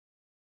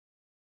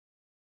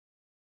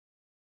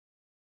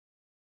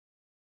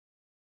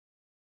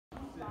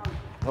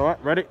All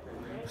right, ready?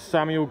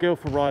 Samuel Gill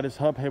for Riders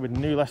Hub here with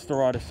new Leicester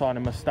Riders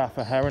signing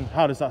Mustapha Heron.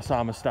 How does that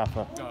sound,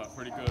 Mustapha?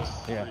 Pretty good.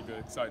 Yeah. Pretty good.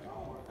 Exciting.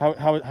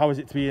 How is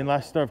it to be in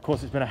Leicester? Of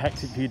course, it's been a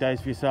hectic few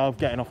days for yourself,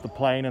 getting off the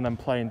plane and then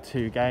playing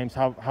 2 games.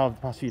 How have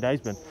the past few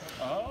days been?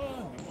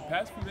 The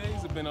past few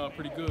days have been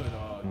pretty good.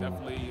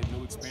 Definitely a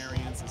new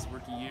experience. It's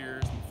rookie year.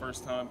 It's my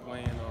first time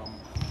playing.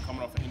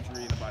 Coming off an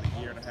injury in about a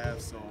year and a half,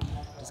 so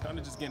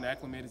just getting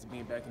acclimated to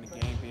being back in the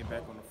game, being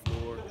back on the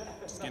floor,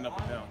 just getting up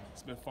and down.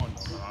 It's been fun.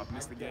 I've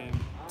missed the game,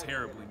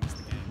 terribly missed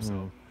the game,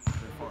 so it's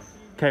been fun.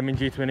 Came in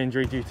due to an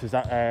injury due to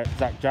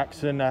Zach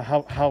Jackson.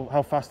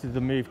 How fast did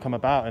the move come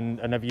about, and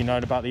have you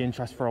known about the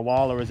interest for a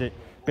while, or has it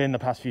been the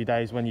past few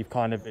days when you've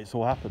it's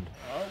all happened?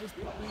 It was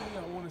probably,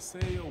 I want to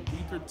say, a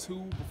week or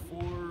two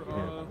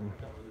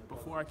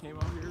before I came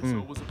out here, so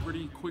it was a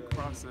pretty quick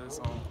process,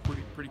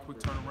 pretty quick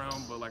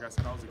turnaround. But like I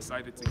said, I was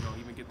excited to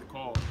even get the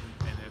call,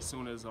 and as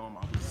soon as I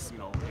was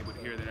able to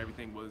hear that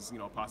everything was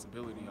a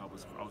possibility, I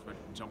was ready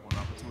to jump on the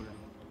opportunity.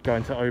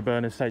 Going to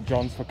Auburn and St.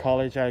 John's for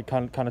college,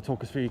 kind of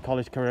talk us through your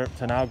college career up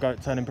to now,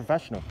 turning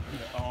professional.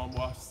 Yeah,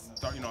 well,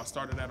 I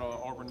started at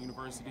Auburn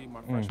University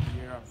my freshman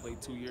year. I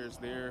played 2 years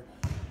there.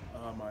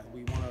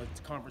 We won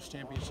a conference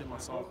championship my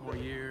sophomore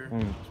year.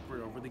 It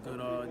was really good.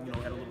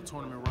 Had a little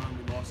tournament run.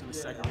 We lost in the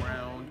second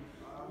round.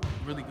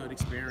 Really good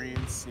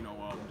experience.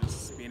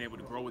 Just being able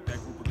to grow with that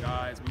group of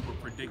guys. We were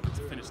predicted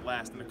to finish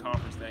last in the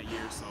conference that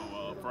year. So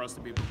for us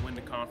to be able to win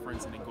the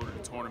conference and then go to the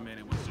tournament,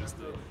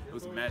 it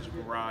was a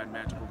magical ride,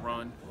 magical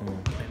run.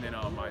 And then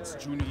my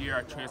junior year,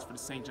 I transferred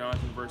to St.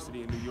 John's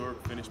University in New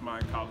York. Finished my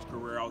college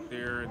career out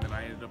there, and then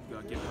I ended up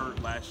getting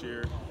hurt last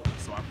year.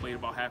 So I played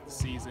about half the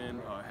season.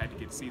 Had to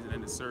get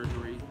season-ending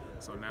surgery.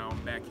 So now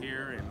I'm back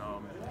here and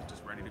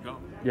just ready to go.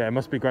 Yeah, it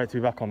must be great to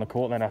be back on the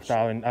court then after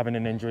having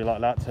an injury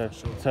like that to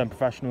turn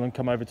professional and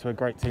come over to a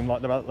great team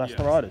like the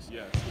Leicester Riders.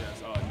 Yes.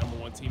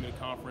 #1 team in the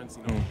conference.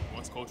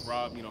 Once Coach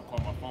Rob,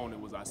 called my phone,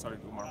 I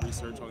started doing my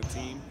research on the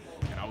team,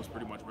 and I was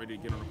pretty much ready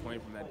to get on the plane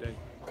from that day.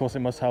 Of course, it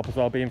must help as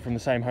well being from the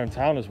same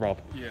hometown as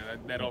Rob. Yeah,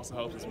 that also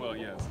helps as well.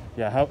 Yes.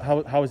 Yeah.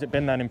 How has it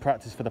been then in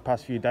practice for the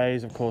past few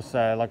days? Of course,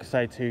 like I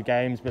say, 2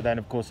 games, but then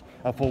of course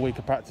a full week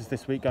of practice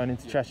this week, going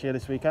into Cheshire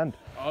this weekend.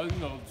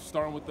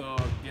 Starting with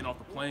getting off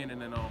the plane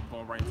and then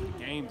going right into the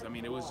games. I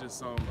mean, it was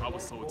just I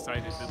was so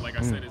excited that, like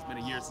I said, it's been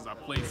a year since I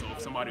played. So if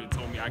somebody had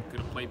told me I could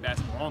have played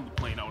basketball on the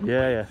plane, I would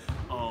have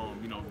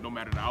played. No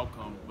matter the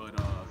outcome. But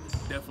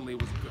definitely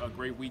it was a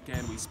great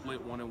weekend. We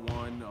split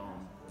 1-1.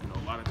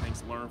 A lot of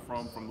things to learn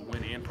from the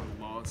win and from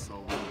the loss. So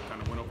we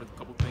kind of went over a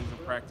couple things in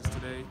practice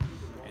today,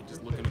 and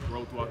just looking to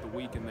grow throughout the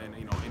week, and then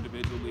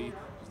individually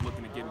just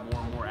looking to get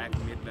more and more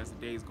acclimated as the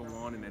days go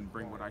on, and then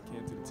bring what I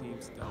can to the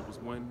teams to help us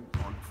win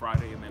on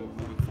Friday and then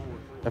moving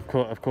forward.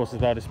 Of course, as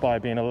well,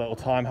 despite being a little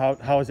time, how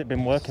has it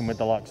been working with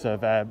the likes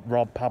of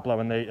Rob, Pablo,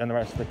 and the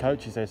rest of the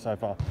coaches here so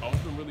far? It's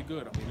been really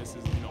good. I mean, this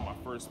is my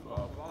first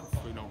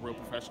real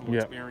professional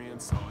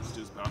experience, so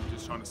I'm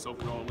just trying to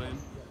soak it all in.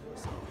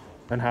 So.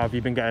 And how have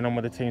you been getting on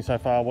with the team so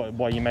far?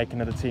 What are you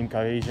making of the team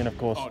cohesion, of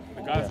course?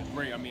 The guys are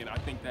great. I mean, I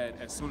think that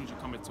as soon as you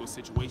come into a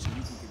situation,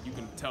 you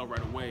can tell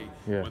right away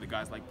whether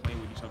guys like playing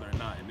with each other or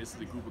not. And this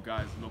is a group of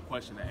guys, no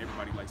question, that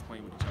everybody likes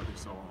playing with each other.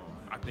 So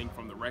I think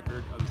from the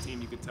record of the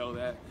team, you could tell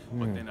that.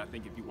 But then I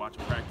think if you watch a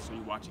practice or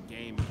you watch a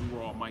game, if we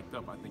were all mic'd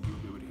up, I think you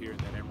would be able to hear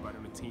that everybody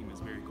on the team is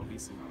very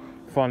cohesive.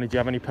 Finally, do you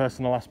have any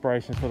personal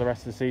aspirations for the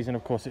rest of the season?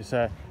 Of course, it's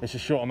a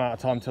short amount of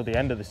time till the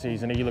end of the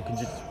season. Are you looking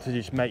to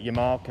just make your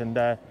mark and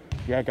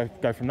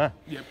go from there?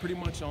 Yeah, pretty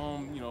much.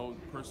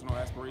 Personal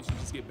aspirations,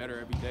 just get better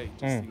every day.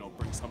 Just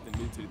bring something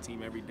new to the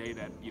team every day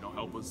that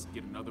help us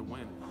get another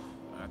win.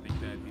 I think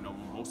that the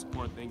most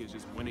important thing is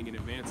just winning and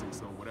advancing.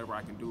 So whatever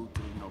I can do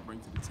to bring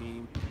to the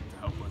team to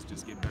help us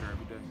just get better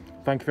every day.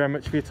 Thank you very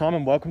much for your time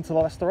and welcome to the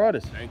Leicester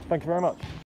Riders. Thank you. Thank you very much.